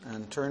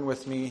and turn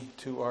with me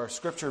to our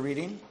scripture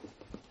reading.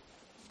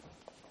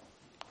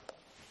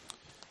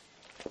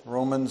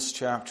 Romans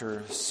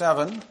chapter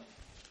 7.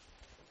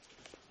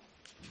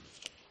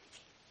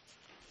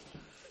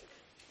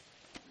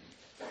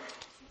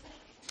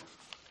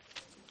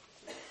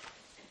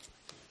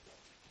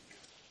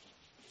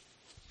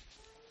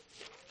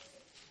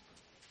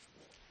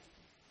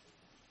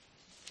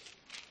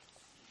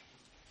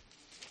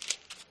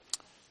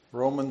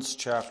 Romans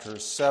chapter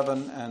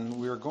 7, and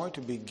we're going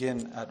to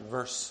begin at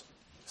verse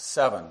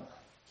 7.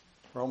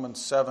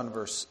 Romans 7,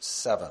 verse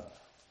 7.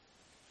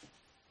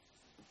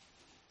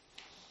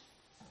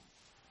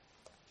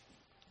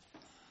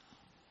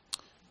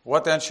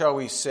 What then shall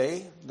we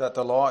say? That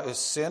the law is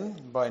sin?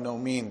 By no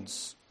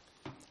means.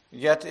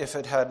 Yet if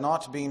it had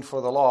not been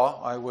for the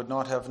law, I would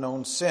not have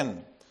known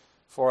sin.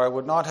 For I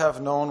would not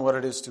have known what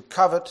it is to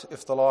covet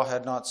if the law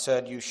had not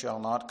said, "You shall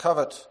not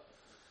covet."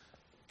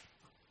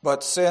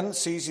 But sin,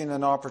 seizing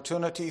an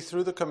opportunity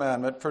through the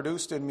commandment,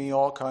 produced in me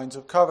all kinds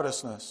of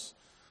covetousness.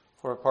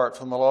 For apart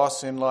from the law,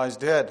 sin lies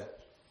dead.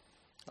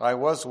 I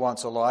was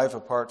once alive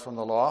apart from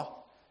the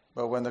law,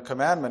 but when the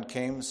commandment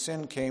came,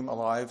 sin came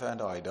alive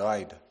and I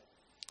died.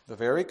 The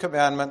very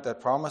commandment that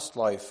promised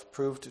life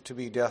proved to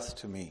be death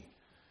to me.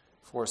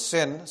 For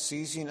sin,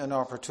 seizing an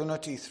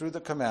opportunity through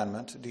the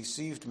commandment,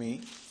 deceived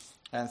me,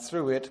 and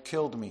through it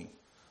killed me.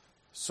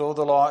 So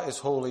the law is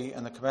holy,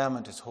 and the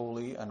commandment is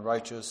holy and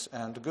righteous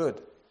and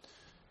good.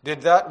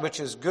 Did that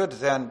which is good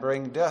then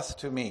bring death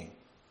to me?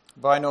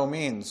 By no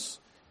means.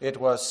 It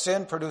was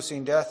sin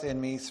producing death in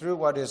me through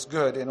what is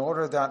good, in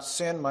order that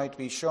sin might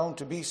be shown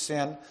to be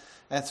sin,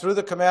 and through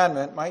the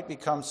commandment might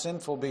become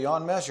sinful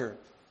beyond measure.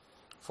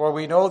 For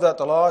we know that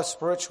the law is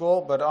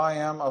spiritual, but I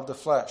am of the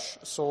flesh,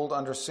 sold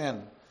under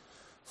sin.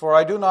 For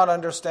I do not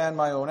understand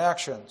my own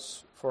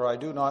actions, for I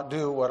do not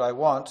do what I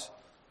want,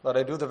 but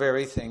I do the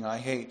very thing I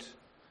hate.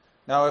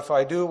 Now if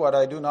I do what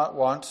I do not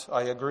want,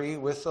 I agree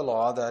with the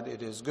law that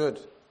it is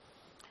good.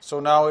 So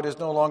now it is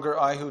no longer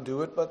I who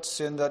do it, but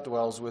sin that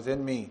dwells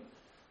within me.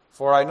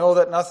 For I know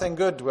that nothing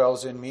good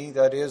dwells in me,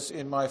 that is,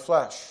 in my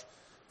flesh.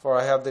 For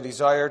I have the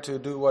desire to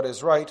do what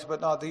is right, but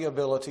not the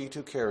ability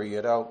to carry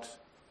it out.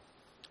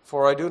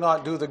 For I do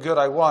not do the good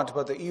I want,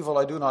 but the evil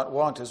I do not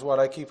want is what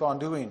I keep on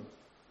doing.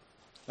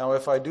 Now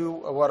if I do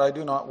what I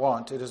do not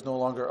want, it is no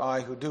longer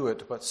I who do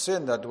it, but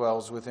sin that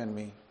dwells within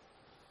me.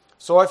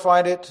 So I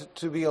find it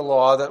to be a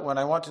law that when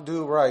I want to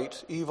do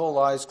right, evil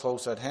lies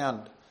close at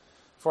hand.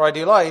 For I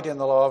delight in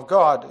the law of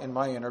God in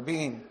my inner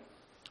being.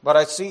 But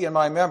I see in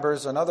my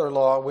members another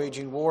law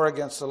waging war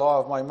against the law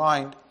of my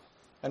mind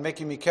and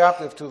making me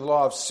captive to the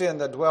law of sin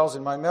that dwells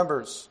in my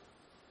members.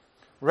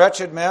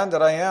 Wretched man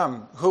that I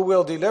am, who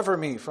will deliver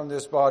me from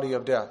this body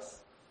of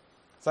death?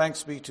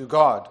 Thanks be to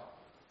God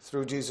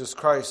through Jesus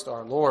Christ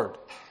our Lord.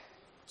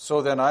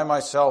 So then I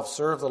myself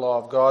serve the law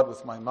of God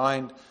with my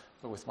mind,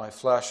 but with my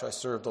flesh I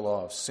serve the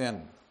law of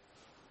sin.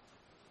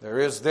 There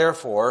is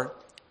therefore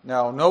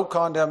now no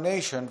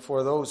condemnation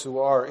for those who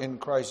are in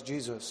Christ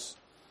Jesus.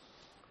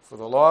 For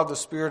the law of the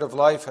Spirit of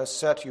life has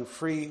set you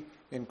free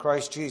in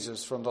Christ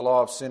Jesus from the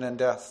law of sin and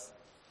death.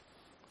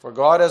 For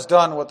God has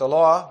done what the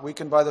law,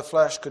 weakened by the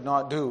flesh, could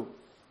not do.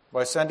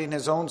 By sending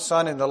his own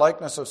Son in the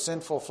likeness of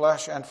sinful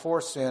flesh, and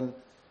for sin,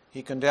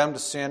 he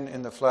condemned sin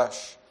in the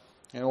flesh,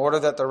 in order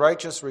that the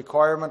righteous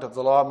requirement of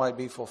the law might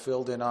be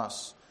fulfilled in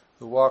us,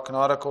 who walk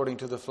not according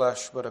to the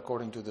flesh, but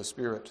according to the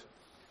Spirit.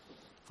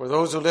 For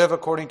those who live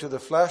according to the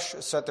flesh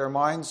set their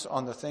minds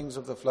on the things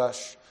of the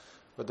flesh,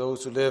 but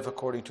those who live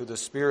according to the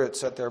Spirit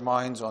set their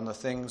minds on the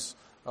things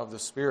of the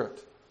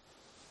Spirit.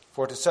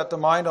 For to set the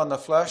mind on the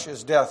flesh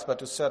is death, but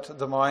to set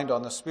the mind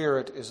on the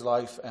Spirit is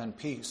life and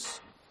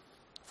peace.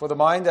 For the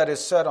mind that is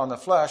set on the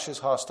flesh is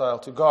hostile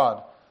to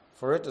God,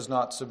 for it does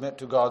not submit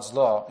to God's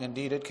law.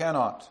 Indeed, it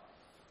cannot.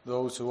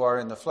 Those who are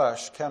in the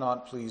flesh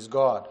cannot please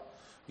God.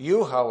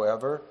 You,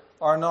 however,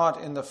 are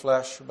not in the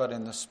flesh, but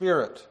in the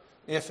Spirit,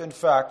 if in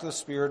fact the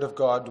Spirit of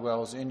God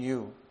dwells in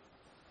you.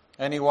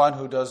 Anyone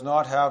who does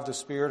not have the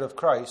Spirit of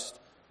Christ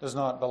does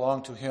not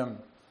belong to him.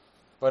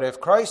 But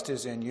if Christ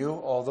is in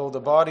you, although the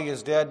body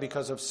is dead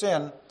because of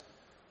sin,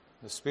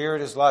 the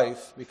Spirit is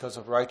life because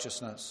of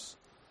righteousness.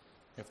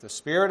 If the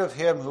Spirit of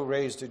him who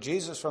raised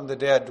Jesus from the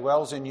dead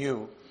dwells in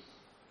you,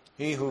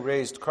 he who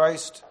raised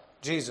Christ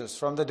Jesus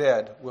from the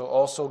dead will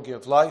also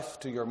give life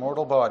to your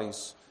mortal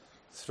bodies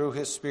through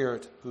his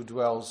Spirit who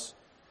dwells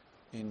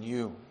in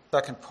you.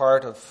 Second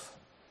part of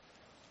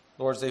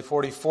Lord's Day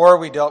 44,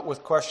 we dealt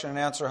with question and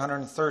answer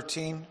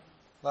 113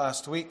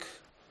 last week.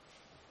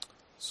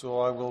 So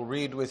I will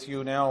read with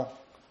you now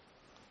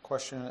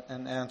question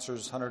and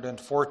answers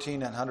 114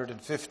 and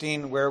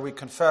 115, where we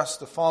confess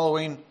the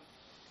following.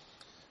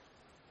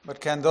 But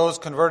can those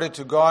converted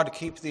to God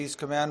keep these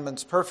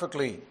commandments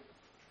perfectly?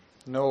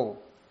 No.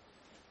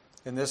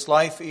 In this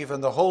life,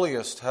 even the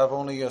holiest have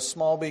only a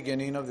small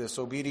beginning of this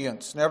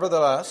obedience.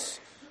 Nevertheless,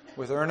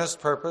 with earnest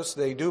purpose,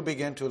 they do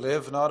begin to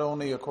live not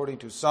only according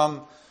to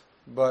some,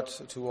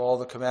 but to all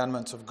the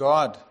commandments of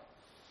God.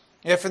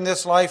 If in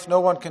this life no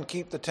one can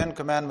keep the 10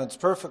 Commandments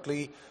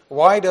perfectly,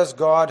 why does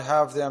God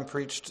have them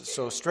preached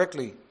so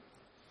strictly?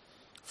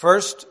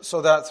 First,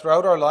 so that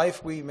throughout our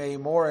life we may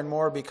more and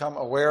more become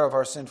aware of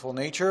our sinful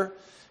nature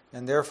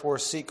and therefore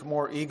seek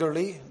more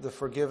eagerly the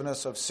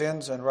forgiveness of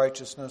sins and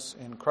righteousness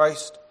in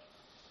Christ.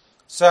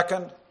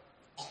 Second,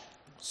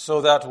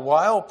 so that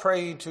while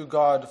praying to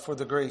God for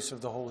the grace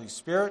of the Holy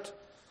Spirit,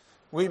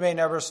 we may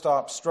never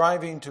stop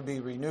striving to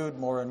be renewed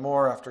more and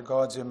more after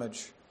God's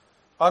image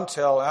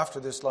until, after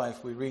this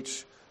life, we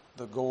reach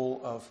the goal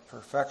of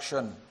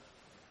perfection.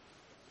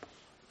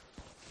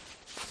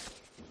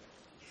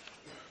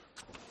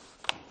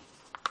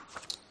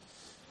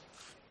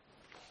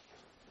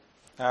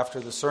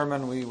 After the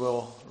sermon, we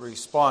will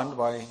respond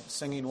by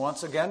singing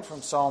once again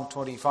from Psalm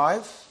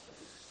 25,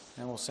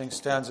 and we'll sing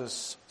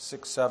stanzas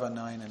 6, 7,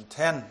 9, and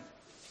 10.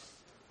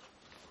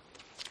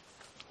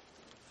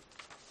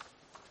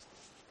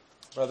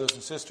 Brothers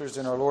and sisters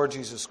in our Lord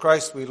Jesus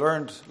Christ, we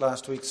learned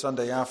last week,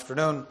 Sunday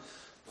afternoon,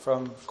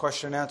 from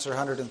question and answer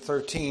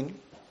 113,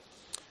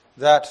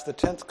 that the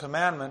 10th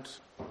commandment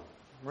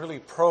really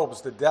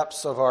probes the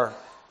depths of our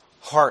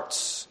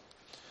hearts.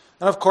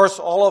 And of course,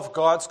 all of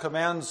God's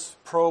commands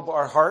probe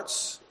our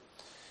hearts,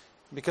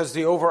 because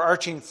the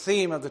overarching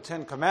theme of the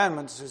 10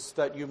 commandments is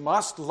that you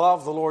must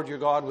love the Lord your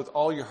God with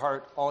all your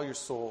heart, all your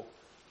soul,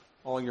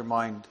 all your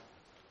mind,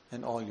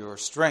 and all your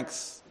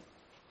strength.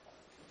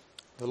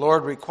 The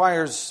Lord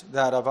requires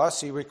that of us.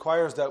 He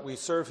requires that we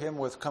serve Him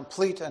with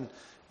complete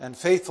and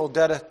faithful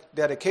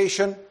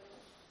dedication.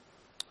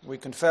 We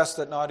confess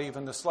that not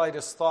even the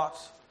slightest thought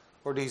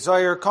or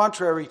desire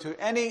contrary to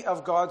any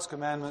of God's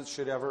commandments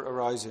should ever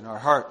arise in our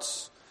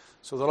hearts.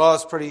 So the law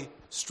is pretty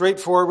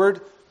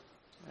straightforward,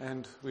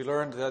 and we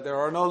learned that there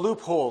are no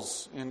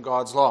loopholes in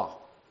God's law.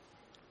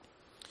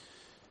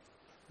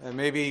 And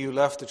maybe you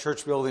left the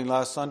church building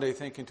last Sunday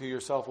thinking to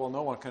yourself, well,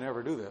 no one can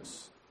ever do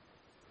this.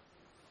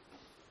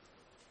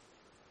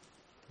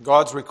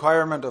 God's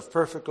requirement of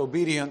perfect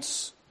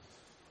obedience,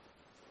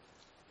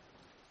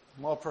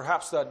 well,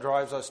 perhaps that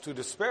drives us to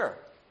despair.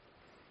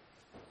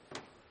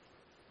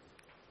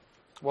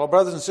 Well,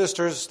 brothers and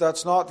sisters,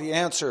 that's not the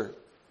answer.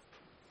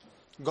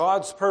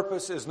 God's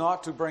purpose is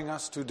not to bring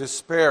us to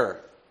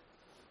despair,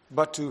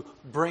 but to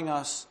bring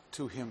us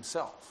to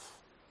Himself,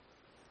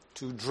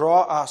 to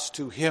draw us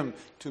to Him,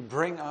 to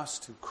bring us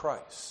to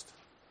Christ.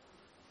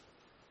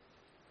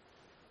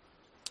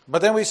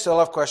 But then we still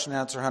have question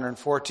and answer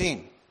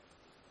 114.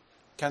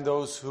 Can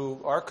those who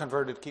are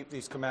converted keep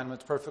these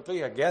commandments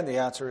perfectly? Again, the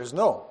answer is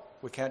no.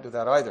 We can't do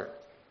that either.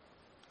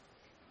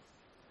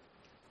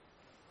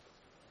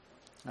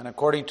 And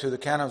according to the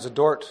Canons of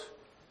Dort,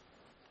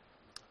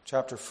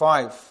 chapter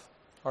 5,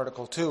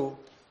 article 2,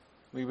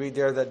 we read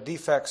there that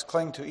defects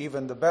cling to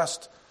even the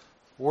best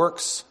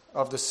works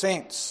of the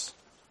saints.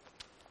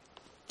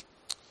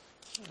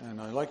 And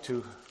I'd like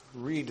to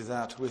read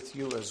that with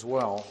you as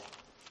well.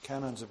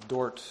 Canons of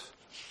Dort,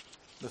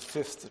 the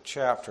 5th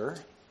chapter.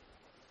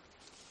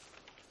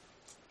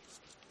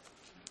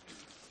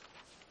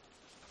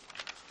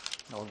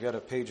 I'll get a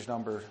page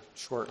number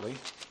shortly.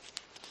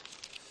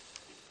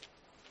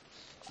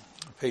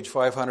 Page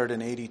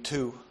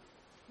 582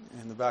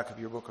 in the back of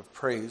your book of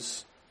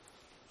praise.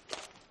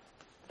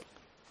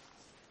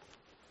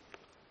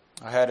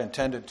 I had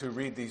intended to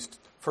read these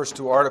first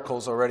two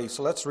articles already,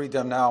 so let's read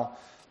them now.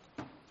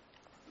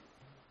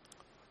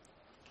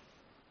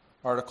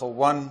 Article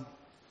 1,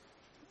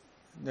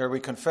 there we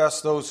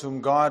confess those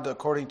whom God,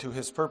 according to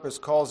His purpose,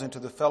 calls into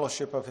the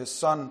fellowship of His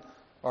Son,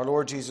 our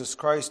Lord Jesus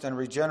Christ, and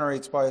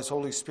regenerates by His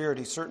Holy Spirit.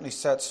 He certainly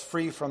sets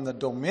free from the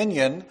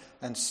dominion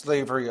and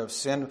slavery of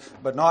sin,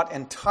 but not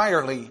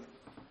entirely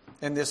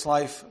in this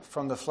life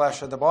from the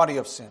flesh and the body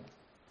of sin.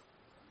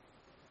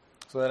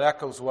 So that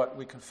echoes what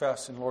we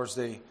confess in Lord's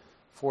Day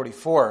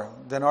 44.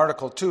 Then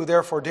Article 2,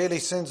 therefore daily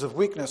sins of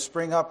weakness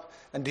spring up,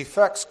 and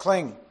defects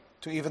cling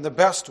to even the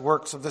best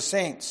works of the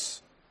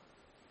saints.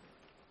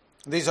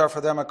 These are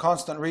for them a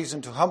constant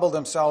reason to humble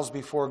themselves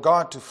before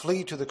God, to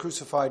flee to the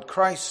crucified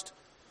Christ,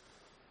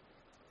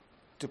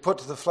 to put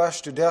the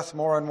flesh to death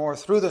more and more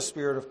through the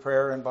spirit of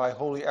prayer and by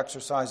holy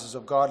exercises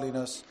of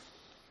godliness,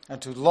 and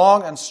to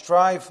long and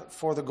strive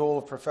for the goal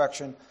of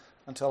perfection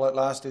until at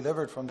last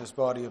delivered from this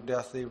body of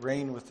death, they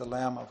reign with the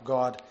Lamb of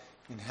God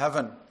in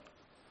heaven.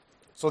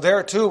 So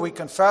there too we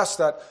confess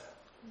that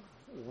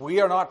we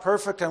are not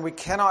perfect and we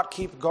cannot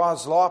keep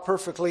God's law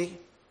perfectly.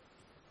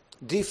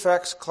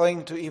 Defects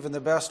cling to even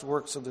the best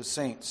works of the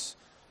saints.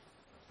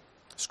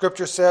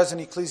 Scripture says in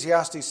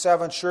Ecclesiastes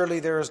 7,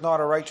 surely there is not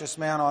a righteous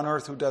man on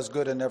earth who does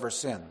good and never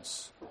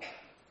sins.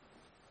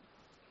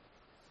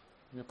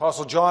 The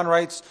Apostle John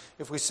writes,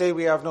 if we say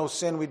we have no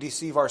sin, we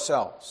deceive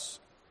ourselves,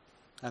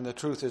 and the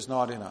truth is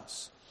not in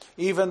us.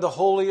 Even the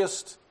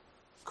holiest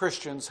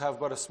Christians have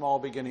but a small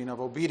beginning of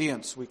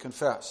obedience, we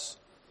confess.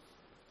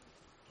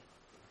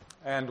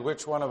 And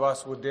which one of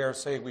us would dare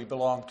say we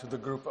belong to the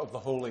group of the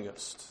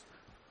holiest?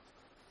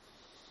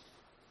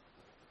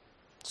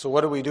 So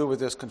what do we do with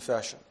this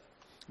confession?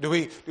 Do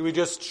we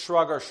just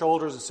shrug our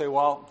shoulders and say,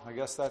 well, I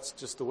guess that's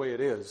just the way it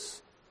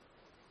is?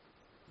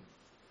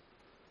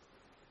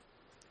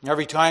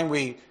 Every time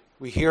we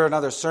hear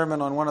another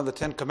sermon on one of the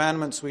 10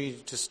 Commandments, we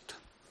just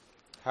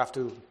have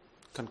to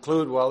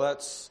conclude, well,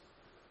 that's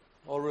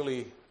all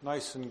really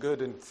nice and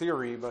good in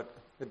theory, but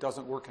it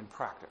doesn't work in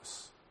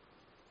practice.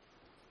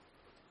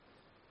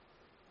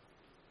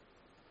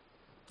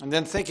 And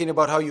then thinking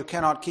about how you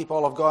cannot keep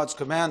all of God's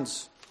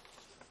commands,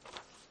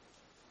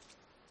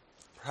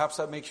 perhaps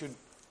that makes you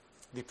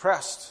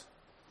depressed.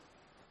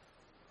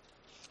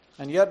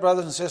 And yet,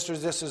 brothers and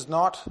sisters, this is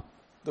not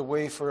the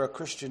way for a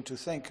Christian to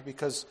think,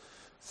 because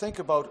think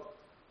about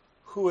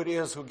who it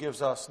is who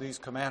gives us these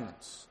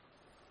commandments.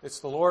 It's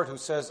the Lord who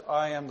says,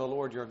 I am the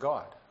Lord your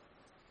God.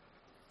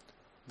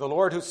 The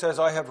Lord who says,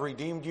 I have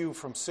redeemed you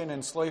from sin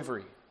and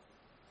slavery.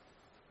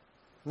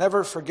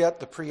 Never forget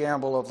the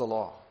preamble of the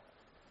law.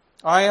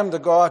 I am the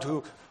God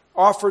who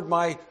offered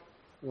my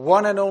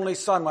one and only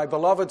Son, my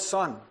beloved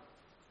Son,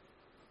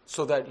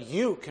 so that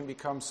you can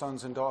become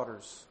sons and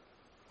daughters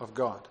of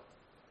God,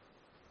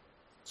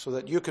 so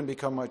that you can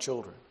become my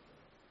children.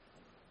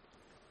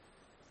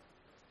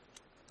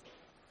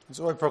 And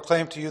so I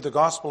proclaim to you the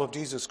gospel of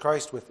Jesus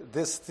Christ with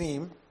this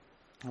theme.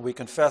 We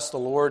confess the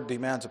Lord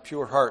demands a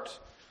pure heart.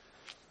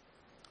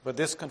 But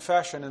this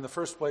confession, in the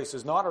first place,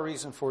 is not a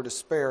reason for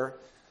despair.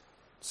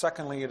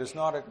 Secondly, it is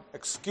not an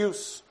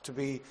excuse to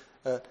be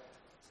a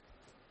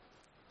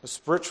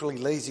spiritually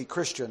lazy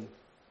Christian.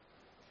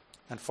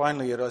 And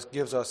finally, it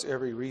gives us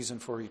every reason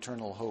for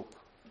eternal hope.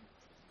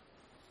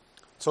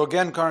 So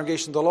again,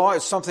 congregation, the law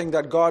is something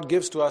that God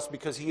gives to us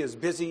because He is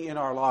busy in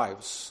our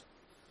lives.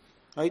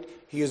 Right?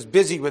 He is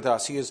busy with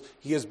us. He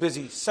is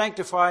busy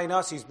sanctifying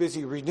us. He's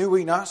busy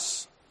renewing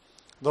us.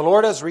 The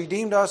Lord has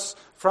redeemed us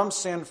from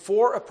sin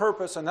for a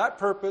purpose, and that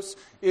purpose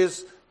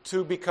is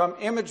to become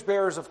image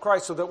bearers of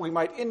Christ so that we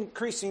might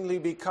increasingly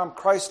become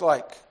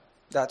Christ-like.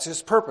 That's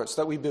His purpose,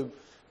 that we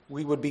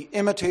would be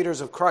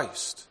imitators of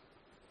Christ.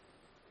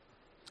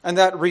 And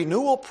that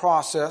renewal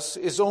process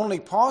is only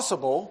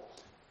possible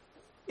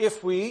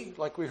if we,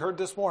 like we heard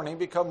this morning,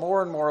 become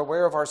more and more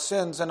aware of our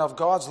sins and of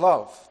God's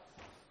love.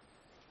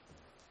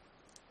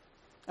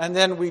 And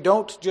then we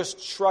don't just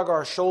shrug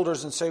our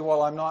shoulders and say,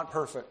 well, I'm not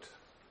perfect.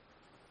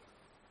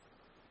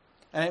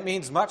 And it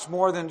means much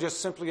more than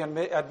just simply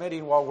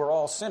admitting, well, we're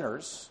all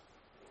sinners.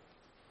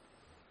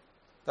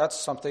 That's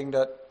something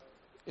that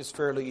is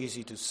fairly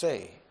easy to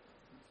say.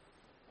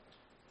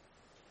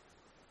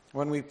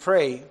 When we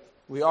pray,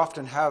 we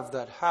often have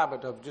that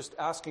habit of just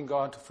asking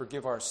God to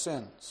forgive our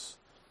sins.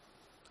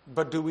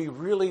 But do we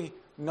really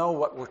know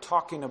what we're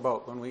talking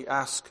about when we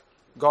ask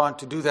God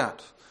to do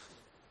that?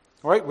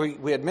 Right?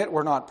 We admit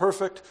we're not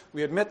perfect.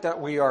 We admit that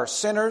we are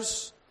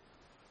sinners.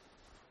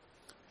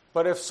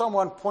 But if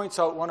someone points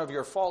out one of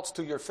your faults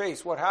to your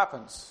face, what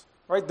happens?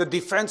 Right? The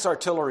defense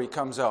artillery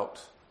comes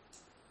out.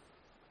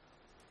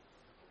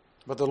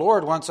 But the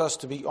Lord wants us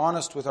to be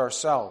honest with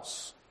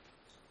ourselves.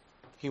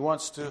 He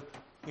wants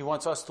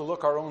us to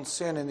look our own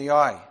sin in the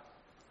eye.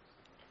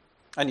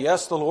 And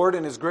yes, the Lord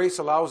in His grace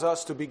allows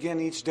us to begin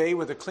each day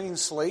with a clean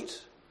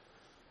slate.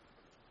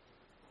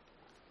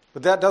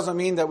 But that doesn't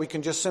mean that we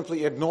can just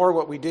simply ignore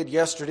what we did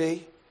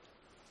yesterday.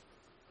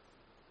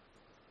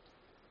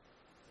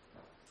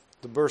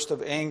 The burst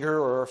of anger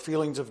or our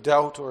feelings of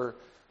doubt or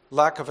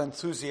lack of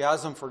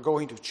enthusiasm for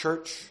going to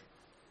church.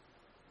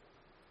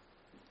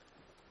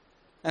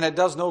 And it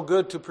does no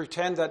good to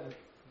pretend that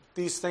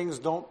these things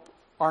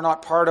are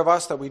not part of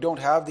us, that we don't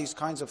have these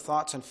kinds of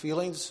thoughts and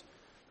feelings.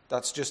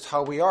 That's just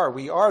how we are.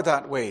 We are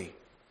that way.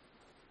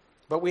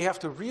 But we have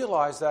to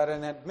realize that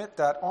and admit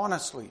that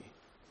honestly.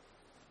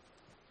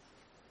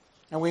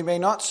 And we may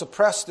not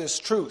suppress this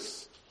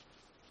truth.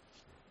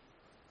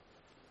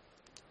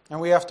 And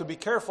we have to be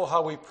careful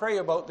how we pray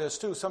about this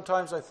too.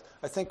 Sometimes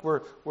I think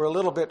we're a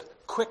little bit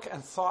quick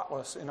and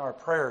thoughtless in our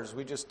prayers.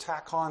 We just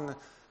tack on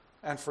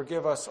and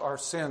forgive us our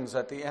sins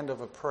at the end of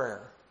a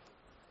prayer.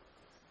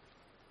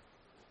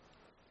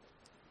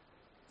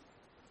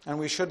 And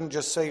we shouldn't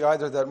just say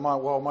either that,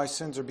 my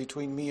sins are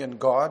between me and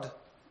God.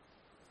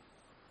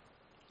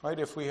 Right?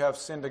 If we have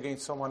sinned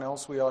against someone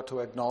else, we ought to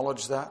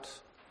acknowledge that.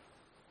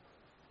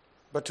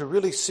 But to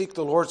really seek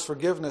the Lord's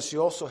forgiveness,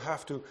 you also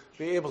have to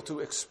be able to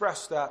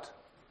express that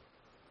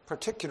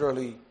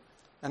particularly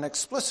and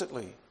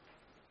explicitly.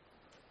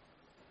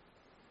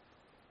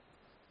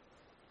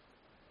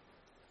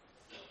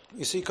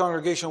 You see,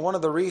 congregation, one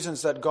of the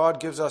reasons that God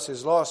gives us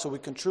His law so we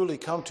can truly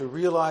come to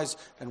realize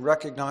and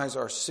recognize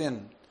our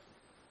sin.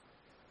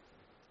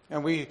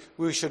 And we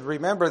should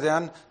remember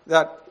then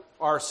that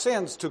our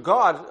sins, to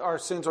God, our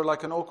sins are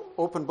like an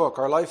open book.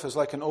 Our life is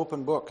like an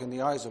open book in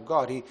the eyes of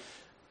God.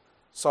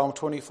 Psalm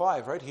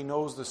 25, right? He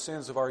knows the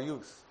sins of our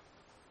youth,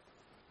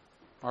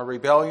 our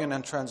rebellion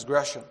and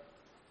transgression.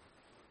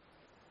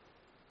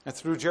 And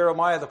through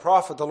Jeremiah the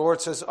prophet, the Lord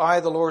says, I,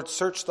 the Lord,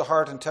 search the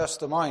heart and test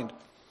the mind.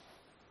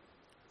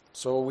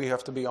 So we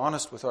have to be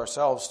honest with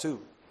ourselves too.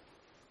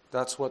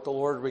 That's what the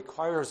Lord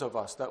requires of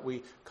us, that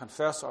we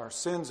confess our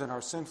sins and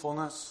our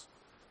sinfulness,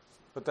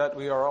 but that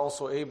we are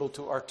also able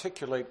to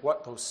articulate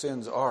what those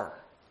sins are.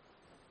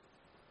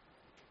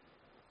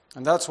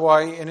 And that's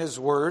why in His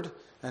Word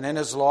and in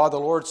His law, the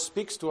Lord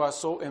speaks to us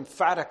so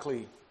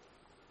emphatically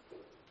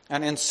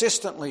and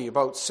insistently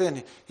about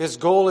sin. His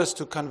goal is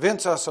to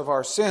convince us of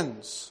our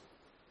sins.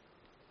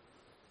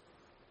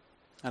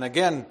 And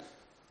again,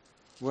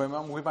 we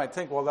might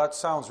think, well, that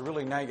sounds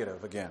really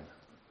negative again.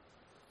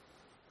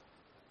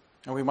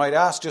 And we might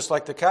ask, just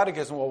like the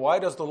Catechism, well, why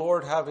does the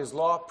Lord have His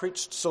law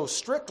preached so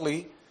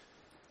strictly?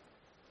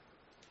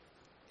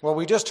 Well,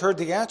 we just heard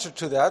the answer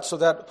to that, so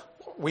that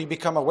we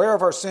become aware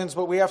of our sins,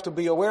 but we have to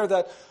be aware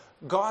that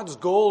God's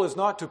goal is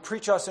not to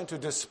preach us into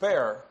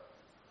despair,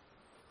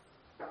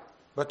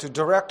 but to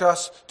direct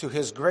us to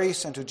His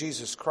grace and to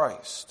Jesus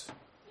Christ.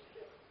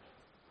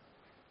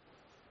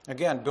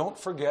 Again, don't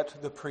forget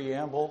the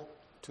preamble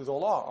to the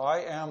law. I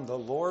am the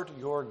Lord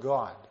your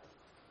God,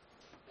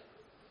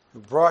 who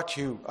brought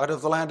you out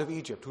of the land of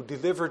Egypt, who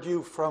delivered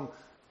you from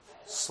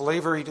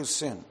slavery to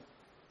sin.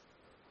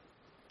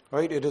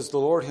 Right? It is the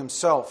Lord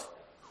Himself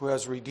who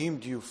has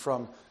redeemed you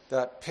from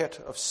that pit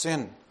of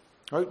sin.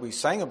 Right? We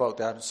sang about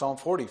that in Psalm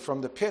 40.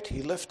 From the pit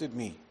He lifted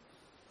me.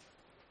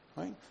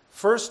 Right?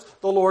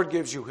 First, the Lord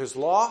gives you His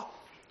law,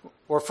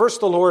 or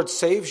first the Lord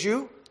saves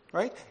you,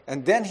 right?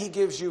 And then He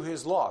gives you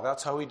His law.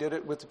 That's how He did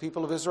it with the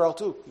people of Israel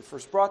too. He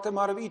first brought them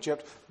out of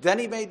Egypt, then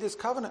He made this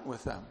covenant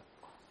with them.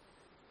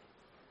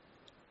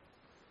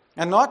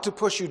 And not to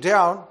push you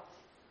down,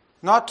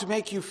 not to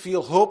make you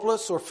feel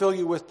hopeless or fill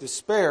you with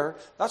despair.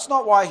 That's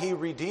not why He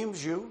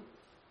redeems you.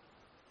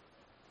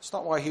 That's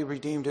not why He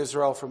redeemed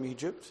Israel from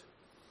Egypt.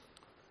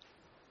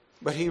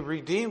 But He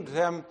redeemed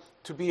them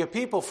to be a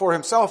people for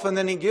Himself, and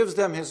then He gives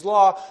them His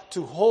law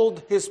to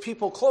hold His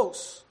people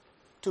close,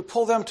 to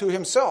pull them to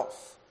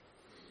Himself.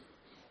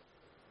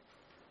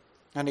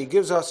 And He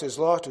gives us His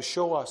law to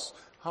show us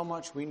how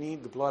much we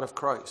need the blood of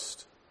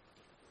Christ.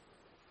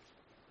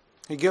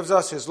 He gives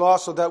us His law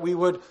so that we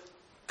would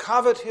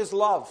covet His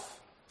love,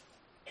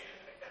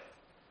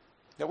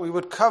 that we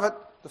would covet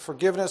the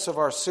forgiveness of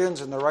our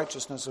sins and the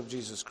righteousness of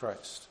Jesus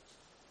Christ.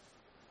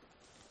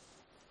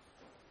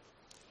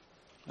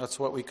 That's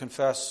what we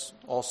confess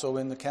also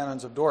in the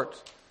Canons of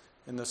Dort.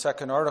 In the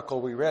second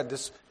article we read,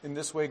 this, in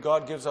this way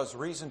God gives us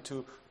reason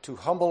to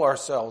humble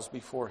ourselves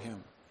before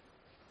Him.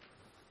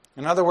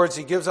 In other words,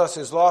 He gives us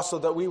His law so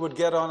that we would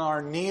get on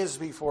our knees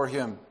before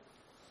Him,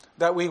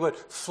 that we would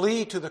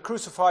flee to the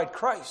crucified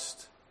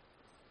Christ,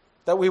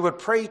 that we would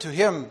pray to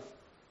Him.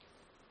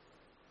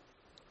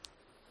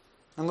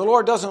 And the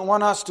Lord doesn't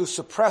want us to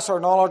suppress our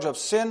knowledge of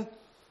sin.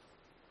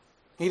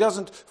 He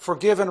doesn't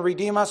forgive and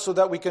redeem us so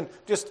that we can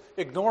just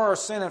ignore our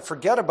sin and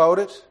forget about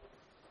it.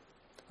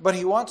 But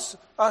He wants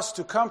us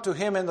to come to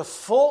Him in the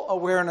full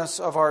awareness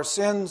of our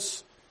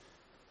sins.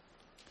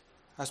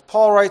 As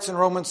Paul writes in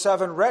Romans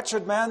 7,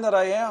 "Wretched man that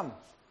I am,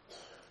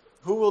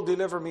 who will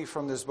deliver me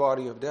from this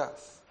body of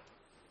death?"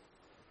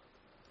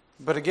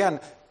 But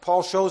again,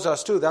 Paul shows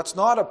us too, that's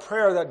not a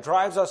prayer that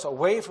drives us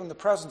away from the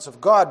presence of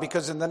God,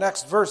 because in the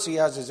next verse he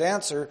has his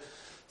answer,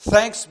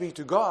 "Thanks be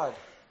to God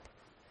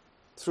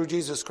through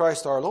Jesus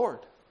Christ our Lord."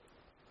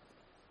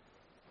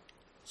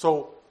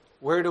 So,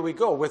 where do we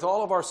go? With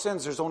all of our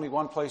sins, there's only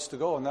one place to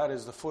go, and that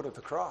is the foot of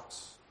the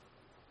cross.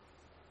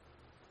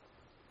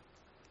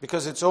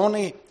 Because it's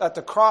only at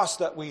the cross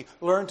that we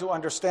learn to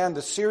understand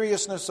the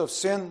seriousness of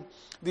sin,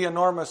 the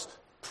enormous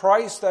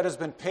price that has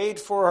been paid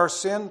for our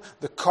sin,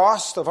 the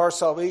cost of our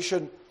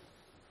salvation.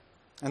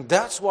 And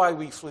that's why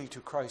we flee to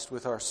Christ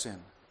with our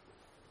sin.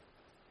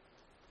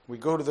 We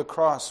go to the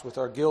cross with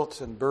our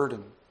guilt and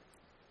burden.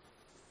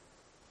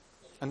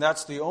 And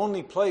that's the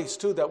only place,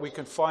 too, that we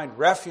can find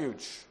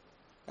refuge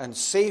and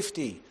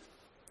safety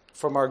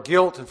from our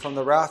guilt and from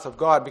the wrath of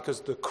God,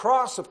 because the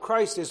cross of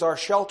Christ is our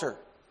shelter.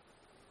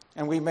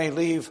 And we may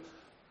leave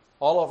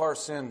all of our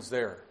sins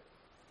there.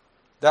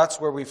 That's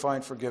where we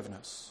find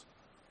forgiveness.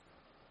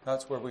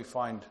 That's where we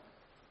find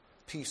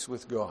peace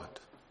with God.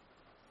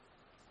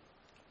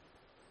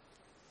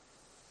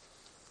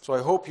 So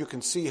I hope you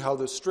can see how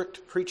the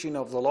strict preaching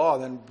of the law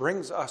then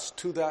brings us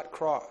to that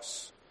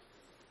cross.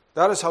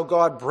 That is how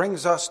God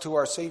brings us to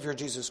our Savior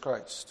Jesus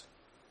Christ.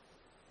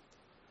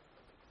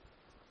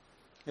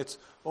 It's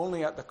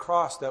only at the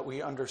cross that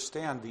we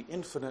understand the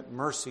infinite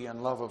mercy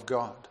and love of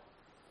God.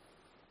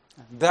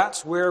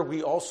 That's where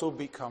we also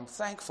become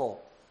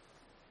thankful.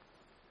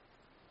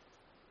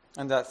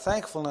 And that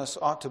thankfulness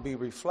ought to be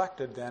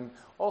reflected then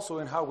also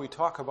in how we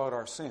talk about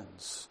our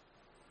sins.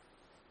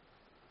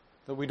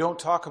 That we don't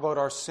talk about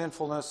our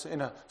sinfulness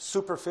in a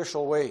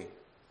superficial way.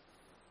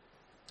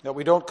 That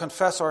we don't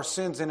confess our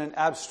sins in an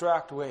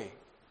abstract way,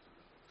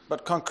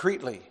 but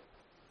concretely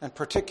and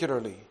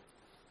particularly.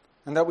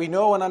 And that we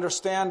know and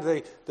understand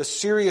the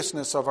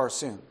seriousness of our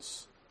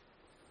sins.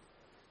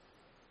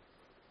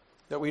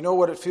 That we know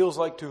what it feels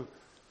like to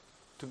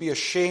be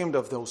ashamed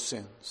of those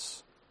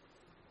sins.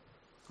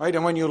 Right?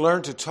 And when you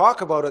learn to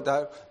talk about it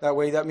that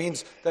way, that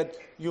means that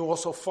you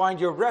also find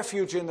your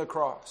refuge in the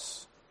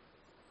cross.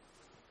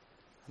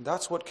 And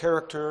that's what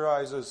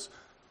characterizes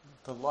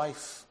the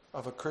life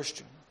of a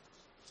Christian.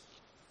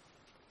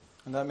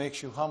 And that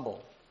makes you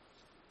humble,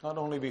 not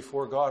only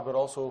before God, but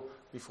also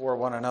before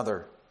one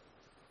another.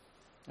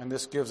 And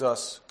this gives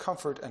us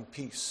comfort and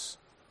peace.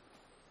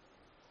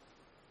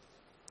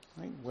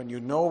 Right? When you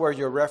know where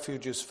your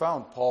refuge is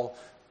found, Paul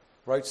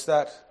writes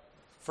that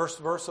first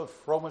verse of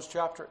Romans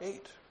chapter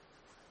 8.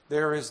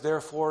 There is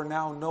therefore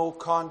now no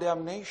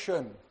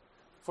condemnation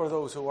for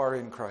those who are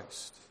in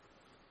Christ.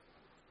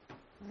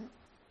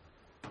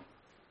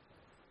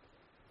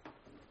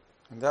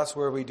 And that's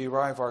where we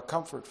derive our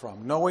comfort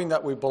from, knowing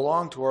that we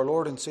belong to our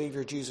Lord and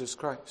Savior Jesus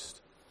Christ.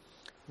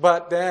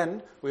 But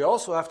then we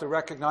also have to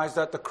recognize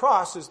that the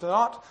cross is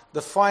not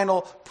the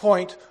final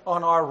point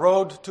on our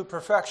road to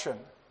perfection.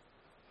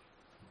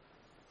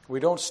 We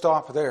don't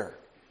stop there.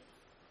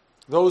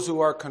 Those who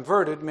are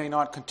converted may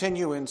not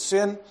continue in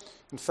sin.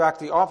 In fact,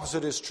 the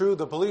opposite is true.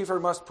 The believer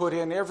must put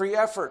in every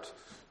effort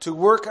to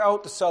work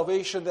out the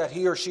salvation that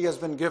he or she has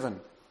been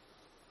given.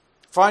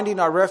 Finding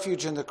our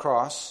refuge in the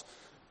cross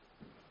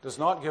does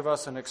not give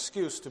us an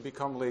excuse to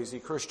become lazy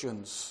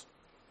Christians.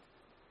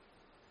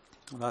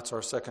 And that's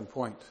our second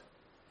point.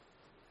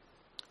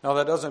 Now,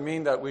 that doesn't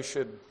mean that we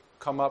should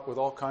come up with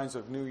all kinds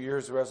of New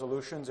Year's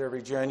resolutions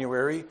every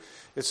January.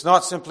 It's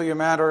not simply a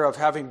matter of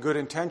having good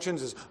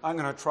intentions, I'm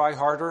going to try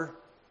harder.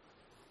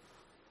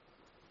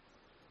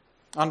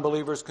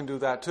 Unbelievers can do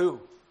that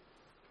too.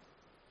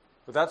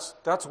 But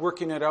that's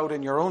working it out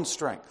in your own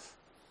strength.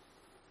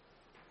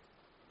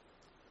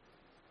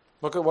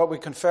 Look at what we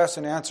confess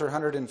in answer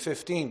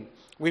 115.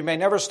 We may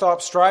never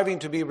stop striving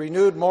to be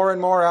renewed more and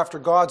more after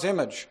God's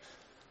image.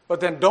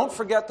 But then don't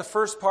forget the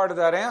first part of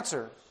that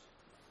answer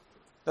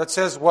that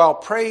says, while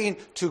praying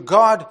to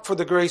God for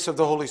the grace of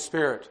the Holy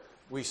Spirit,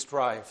 we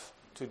strive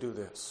to do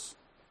this.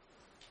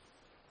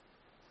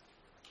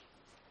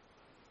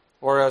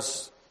 Or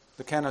as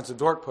the Canons of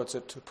Dort puts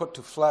it, to put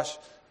the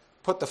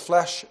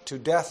flesh to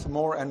death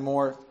more and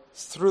more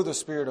through the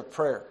spirit of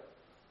prayer.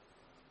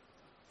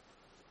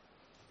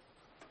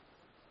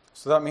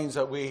 So that means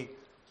that we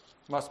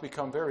must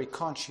become very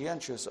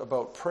conscientious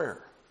about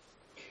prayer.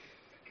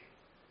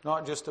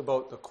 Not just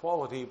about the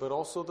quality, but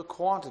also the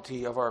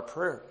quantity of our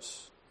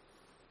prayers.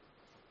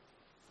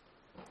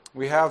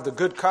 We have the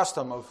good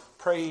custom of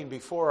praying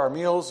before our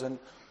meals and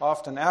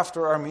often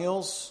after our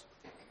meals.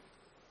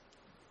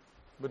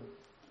 But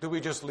do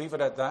we just leave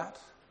it at that?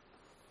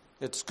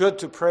 It's good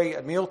to pray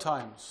at meal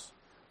times,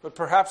 but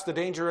perhaps the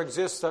danger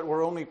exists that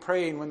we're only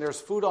praying when there's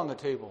food on the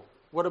table.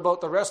 What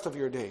about the rest of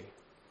your day?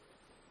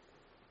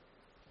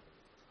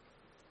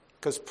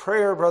 Because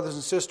prayer, brothers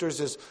and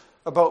sisters, is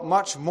about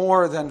much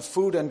more than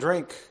food and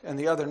drink and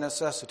the other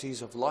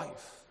necessities of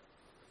life.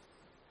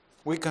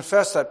 We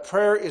confess that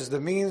prayer is the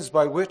means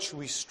by which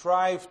we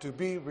strive to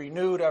be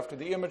renewed after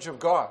the image of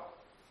God.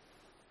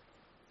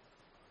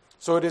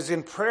 So it is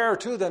in prayer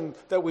too then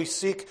that we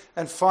seek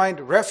and find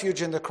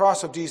refuge in the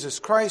cross of Jesus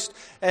Christ,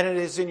 and it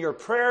is in your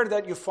prayer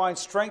that you find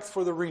strength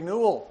for the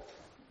renewal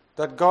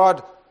that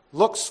God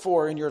looks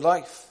for in your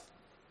life.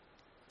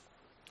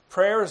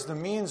 Prayer is the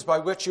means by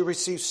which you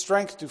receive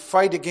strength to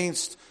fight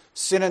against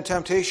sin and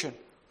temptation.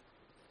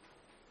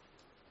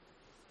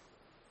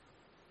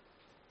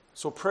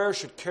 So prayer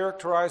should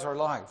characterize our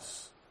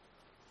lives.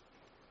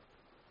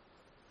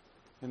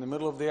 In the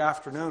middle of the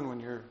afternoon, when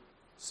you're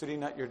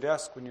sitting at your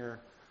desk, when you're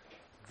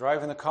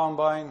driving the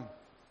combine,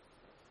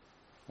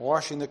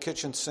 washing the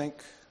kitchen sink,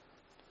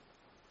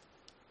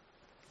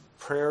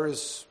 prayer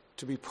is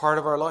to be part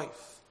of our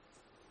life.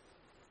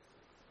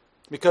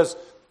 Because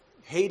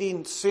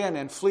hating sin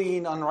and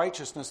fleeing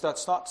unrighteousness,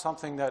 that's not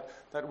something that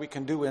we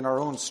can do in our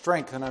own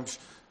strength. And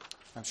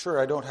I'm sure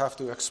I don't have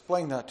to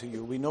explain that to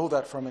you. We know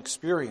that from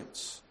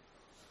experience.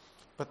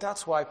 But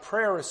that's why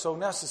prayer is so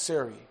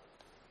necessary.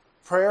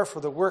 Prayer for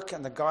the work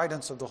and the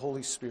guidance of the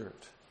Holy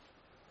Spirit.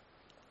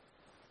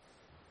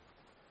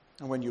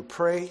 And when you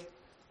pray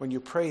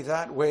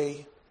that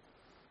way,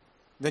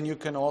 then you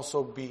can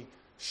also be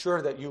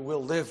sure that you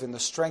will live in the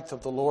strength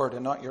of the Lord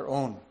and not your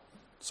own.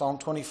 Psalm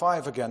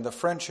 25 again, the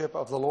friendship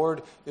of the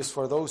Lord is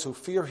for those who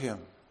fear him.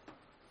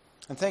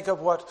 And think of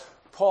what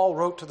Paul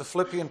wrote to the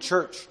Philippian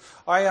church.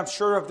 I am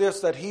sure of this,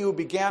 that he who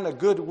began a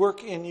good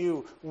work in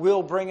you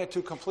will bring it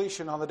to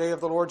completion on the day of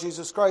the Lord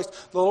Jesus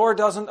Christ. The Lord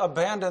doesn't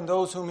abandon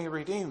those whom he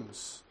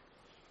redeems.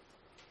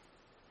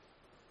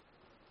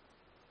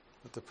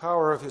 But the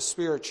power of his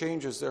Spirit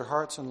changes their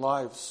hearts and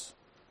lives.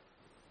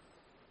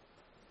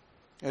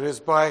 It is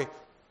by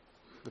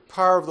the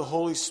power of the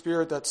Holy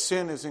Spirit that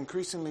sin is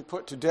increasingly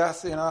put to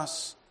death in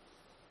us.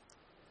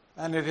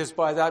 And it is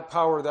by that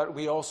power that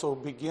we also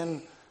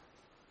begin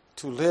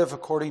to live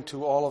according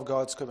to all of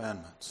God's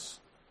commandments.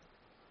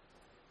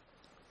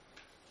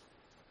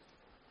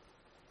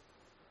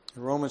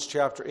 In Romans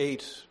chapter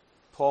 8,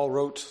 Paul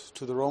wrote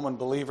to the Roman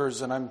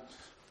believers, and I'm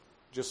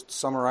just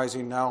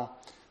summarizing now,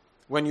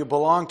 when you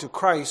belong to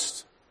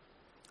Christ,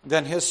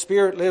 then his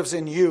Spirit lives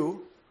in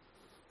you.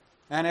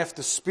 And if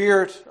the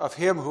Spirit of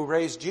him who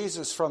raised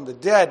Jesus from the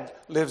dead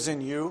lives in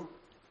you,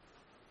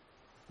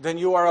 then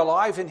you are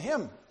alive in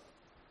him.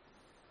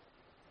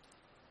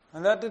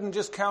 And that didn't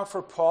just count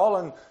for Paul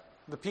and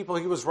the people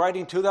he was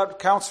writing to, that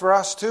counts for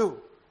us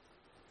too.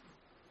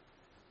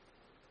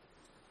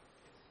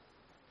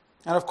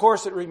 And of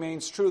course it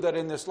remains true that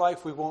in this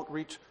life we won't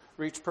reach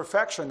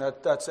perfection.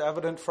 That's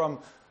evident from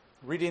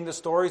Reading the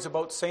stories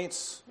about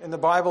saints in the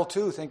Bible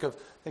too. Think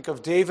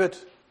of David.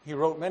 He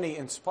wrote many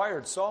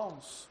inspired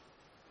psalms,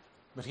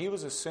 but he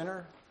was a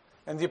sinner.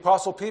 And the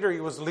Apostle Peter,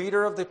 he was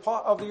leader of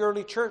the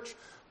early church,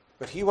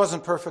 but he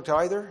wasn't perfect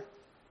either.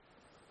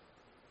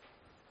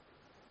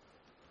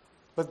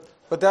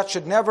 But that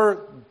should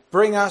never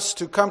bring us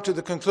to come to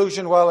the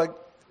conclusion, well,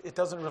 it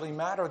doesn't really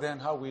matter then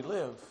how we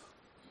live,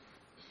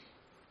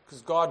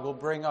 because God will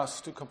bring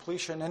us to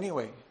completion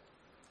anyway.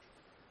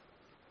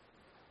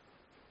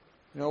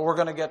 We're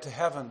going to get to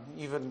heaven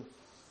even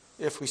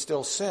if we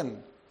still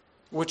sin,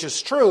 which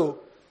is true,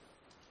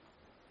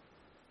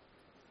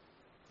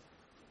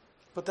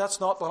 but that's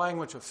not the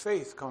language of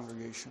faith,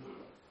 congregation.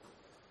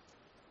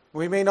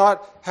 We may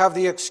not have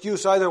the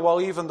excuse either,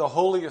 well, even the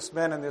holiest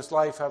men in this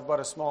life have but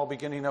a small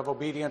beginning of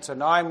obedience,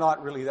 and I'm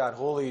not really that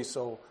holy,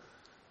 so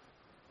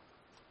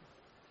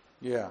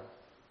yeah.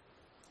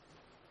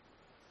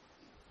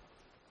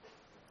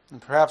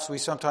 And perhaps we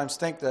sometimes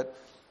think that,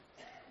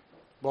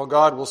 well,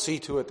 God will see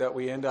to it that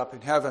we end up in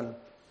heaven,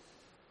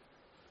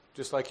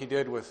 just like He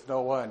did with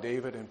Noah and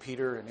David and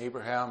Peter and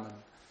Abraham. And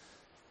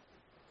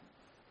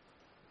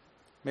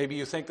maybe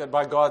you think that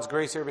by God's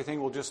grace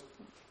everything will just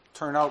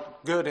turn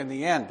out good in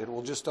the end.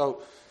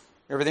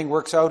 Everything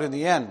works out in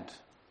the end.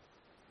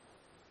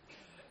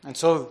 And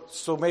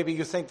so maybe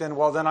you think then,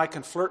 well, then I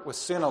can flirt with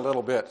sin a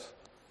little bit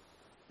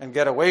and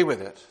get away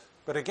with it.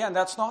 But again,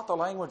 that's not the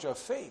language of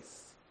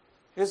faith,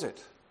 is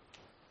it?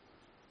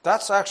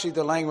 That's actually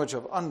the language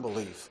of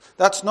unbelief.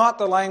 That's not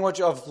the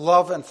language of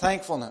love and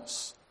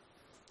thankfulness.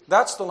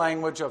 That's the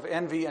language of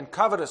envy and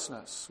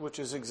covetousness, which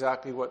is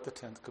exactly what the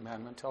 10th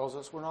commandment tells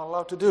us we're not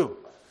allowed to do.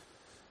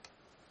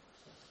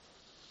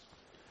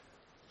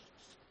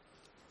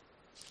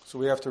 So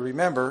we have to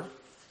remember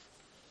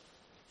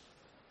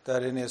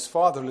that in His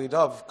fatherly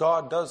love,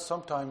 God does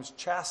sometimes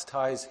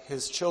chastise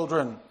His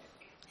children.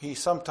 He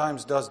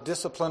sometimes does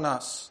discipline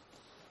us.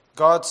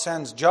 God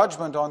sends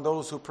judgment on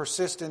those who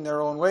persist in their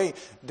own way.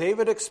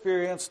 David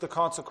experienced the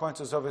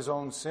consequences of his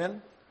own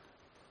sin.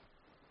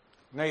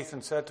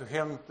 Nathan said to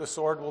him, "The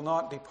sword will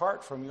not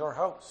depart from your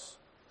house."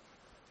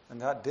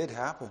 And that did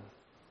happen.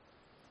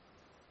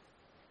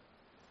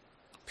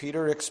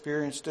 Peter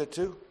experienced it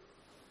too.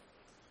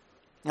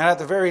 And at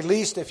the very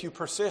least, if you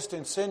persist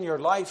in sin, your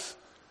life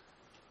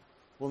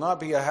will not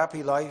be a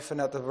happy life. And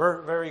at the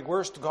very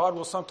worst, God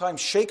will sometimes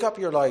shake up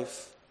your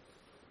life.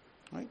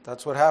 Right?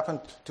 That's what happened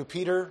to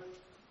Peter.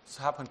 It's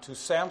happened to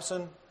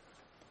Samson.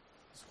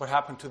 It's what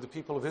happened to the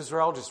people of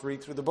Israel. Just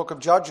read through the book of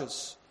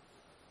Judges.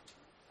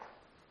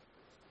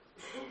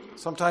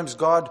 Sometimes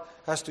God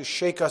has to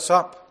shake us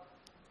up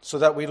so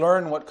that we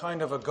learn what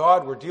kind of a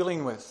God we're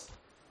dealing with.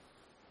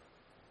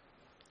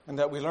 And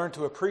that we learn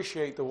to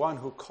appreciate the one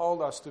who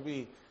called us to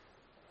be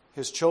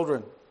His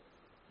children.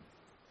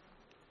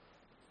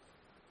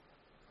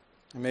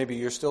 And maybe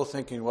you're still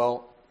thinking,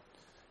 well,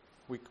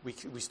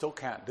 we still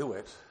can't do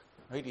it.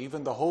 Right?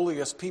 Even the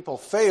holiest people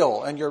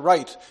fail, and you're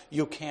right,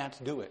 you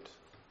can't do it.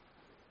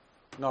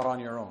 Not on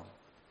your own.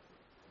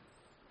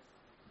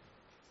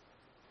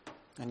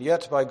 And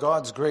yet, by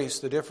God's grace,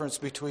 the difference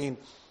between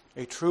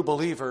a true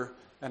believer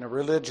and a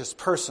religious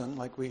person,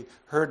 like we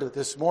heard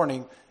this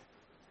morning,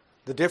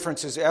 the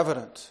difference is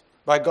evident.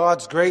 By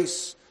God's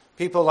grace,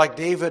 people like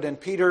David and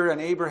Peter and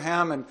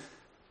Abraham, and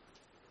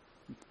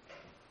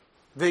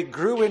they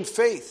grew in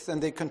faith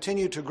and they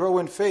continue to grow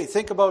in faith.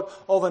 Think about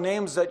all the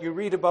names that you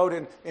read about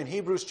in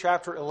Hebrews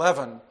chapter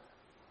 11,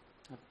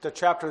 the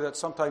chapter that's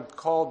sometimes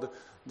called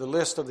the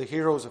list of the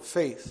heroes of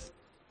faith.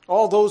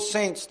 All those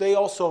saints, they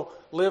also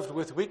lived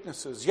with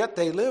weaknesses, yet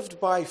they lived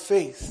by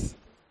faith.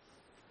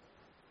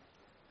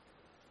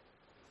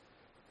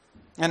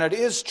 And it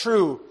is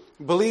true,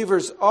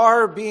 believers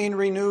are being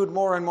renewed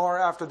more and more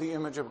after the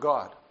image of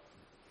God.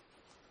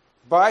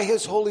 By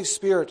His Holy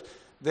Spirit,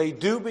 they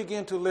do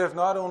begin to live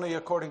not only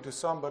according to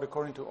some, but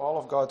according to all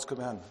of God's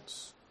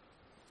commandments.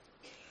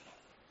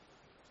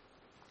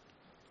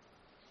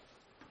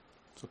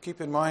 So keep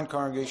in mind,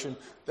 congregation,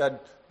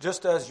 that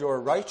just as your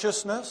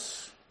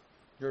righteousness,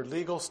 your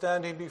legal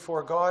standing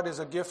before God is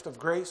a gift of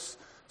grace,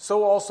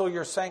 so also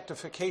your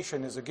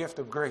sanctification is a gift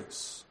of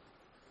grace.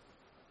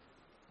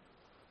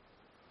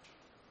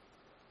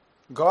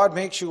 God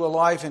makes you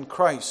alive in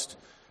Christ.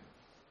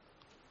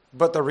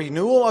 But the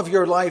renewal of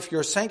your life,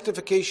 your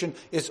sanctification,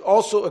 is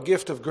also a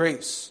gift of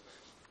grace.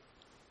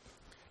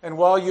 And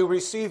while you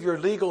receive your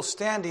legal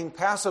standing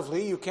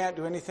passively, you can't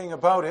do anything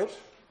about it.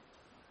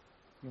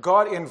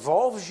 God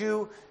involves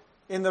you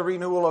in the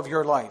renewal of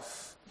your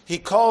life. He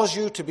calls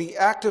you to be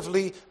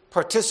actively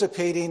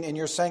participating in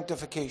your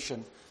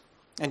sanctification.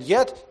 And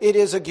yet, it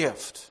is a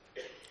gift.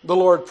 The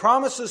Lord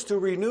promises to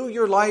renew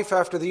your life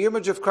after the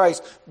image of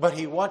Christ, but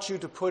He wants you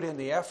to put in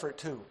the effort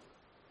too.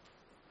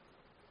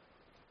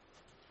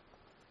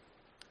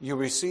 You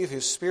receive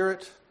His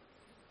Spirit.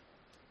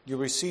 You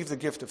receive the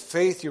gift of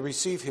faith. You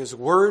receive His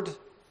Word.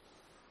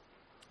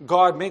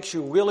 God makes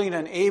you willing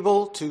and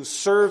able to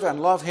serve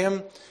and love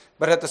Him.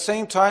 But at the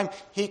same time,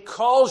 He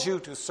calls you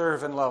to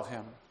serve and love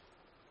Him.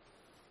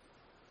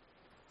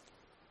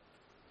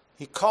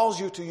 He calls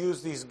you to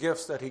use these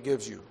gifts that He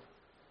gives you.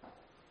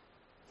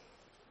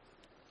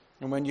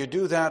 And when you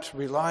do that,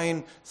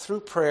 relying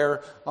through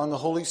prayer on the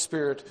Holy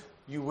Spirit,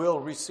 you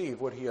will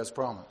receive what He has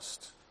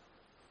promised.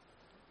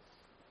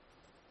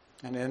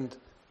 And in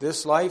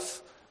this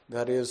life,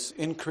 that is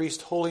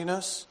increased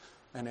holiness,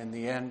 and in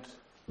the end,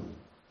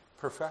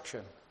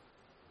 perfection.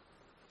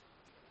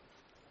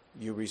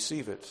 You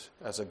receive it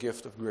as a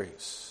gift of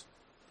grace.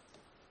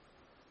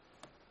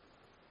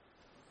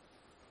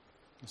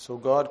 And so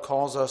God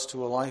calls us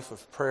to a life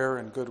of prayer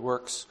and good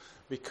works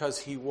because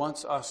He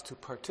wants us to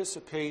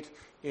participate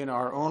in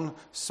our own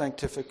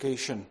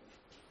sanctification.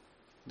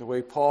 The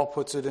way Paul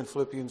puts it in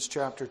Philippians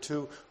chapter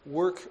 2,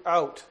 work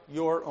out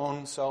your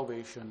own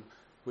salvation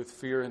with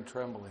fear and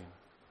trembling.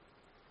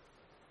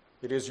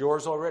 It is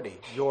yours already,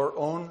 your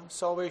own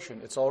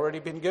salvation. It's already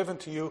been given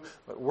to you,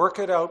 but work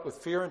it out with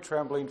fear and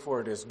trembling, for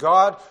it is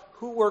God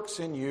who works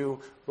in you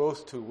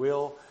both to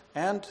will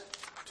and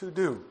to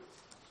do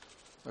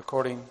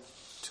according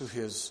to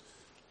His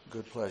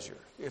good pleasure.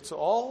 It's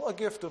all a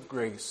gift of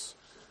grace,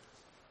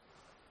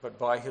 but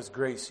by His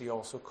grace He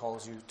also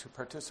calls you to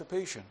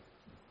participation.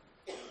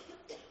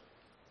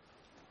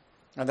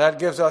 And that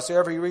gives us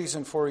every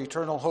reason for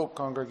eternal hope,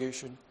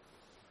 congregation.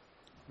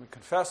 We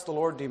confess the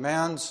Lord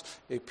demands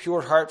a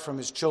pure heart from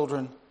His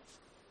children.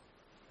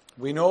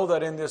 We know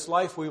that in this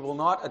life we will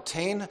not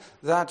attain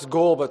that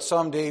goal, but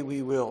someday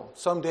we will.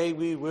 Someday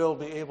we will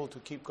be able to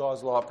keep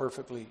God's law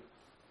perfectly.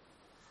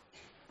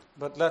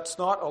 But let's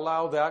not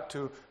allow that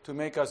to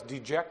make us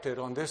dejected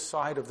on this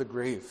side of the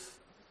grave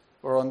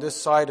or on this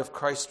side of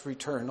Christ's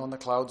return on the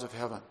clouds of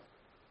heaven.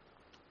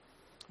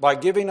 By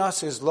giving us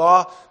His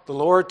law, the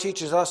Lord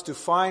teaches us to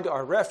find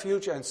our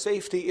refuge and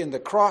safety in the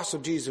cross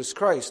of Jesus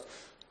Christ.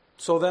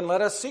 So then let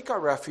us seek our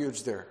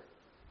refuge there.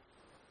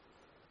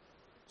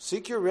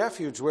 Seek your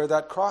refuge where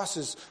that cross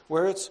is,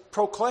 where it's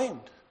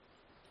proclaimed.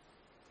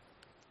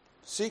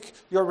 Seek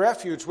your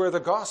refuge where the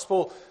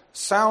gospel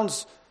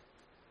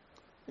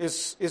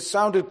is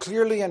sounded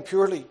clearly and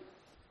purely,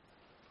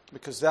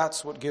 because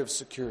that's what gives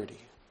security.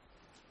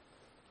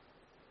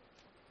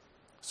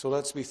 So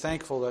let's be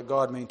thankful that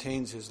God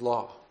maintains His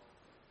law.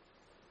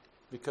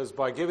 Because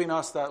by giving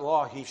us that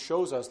law, He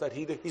shows us that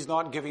He's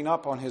not giving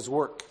up on His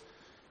work.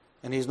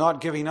 And He's not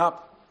giving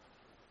up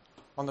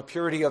on the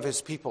purity of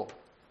His people.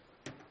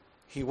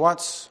 He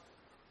wants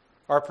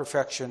our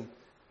perfection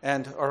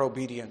and our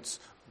obedience.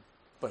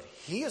 But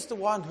He is the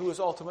one who is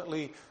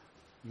ultimately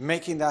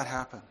making that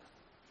happen.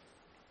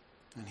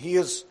 And He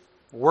is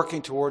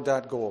working toward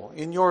that goal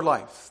in your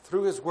life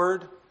through His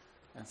Word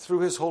and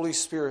through His Holy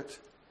Spirit.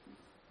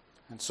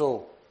 And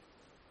so,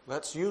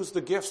 let's use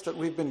the gifts that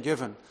we've been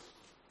given.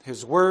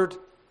 His Word,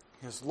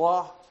 His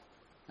law,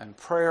 and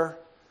prayer.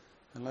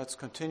 And let's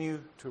continue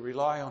to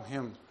rely on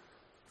Him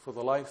for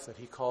the life that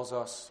He calls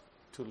us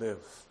to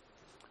live.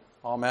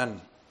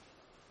 Amen.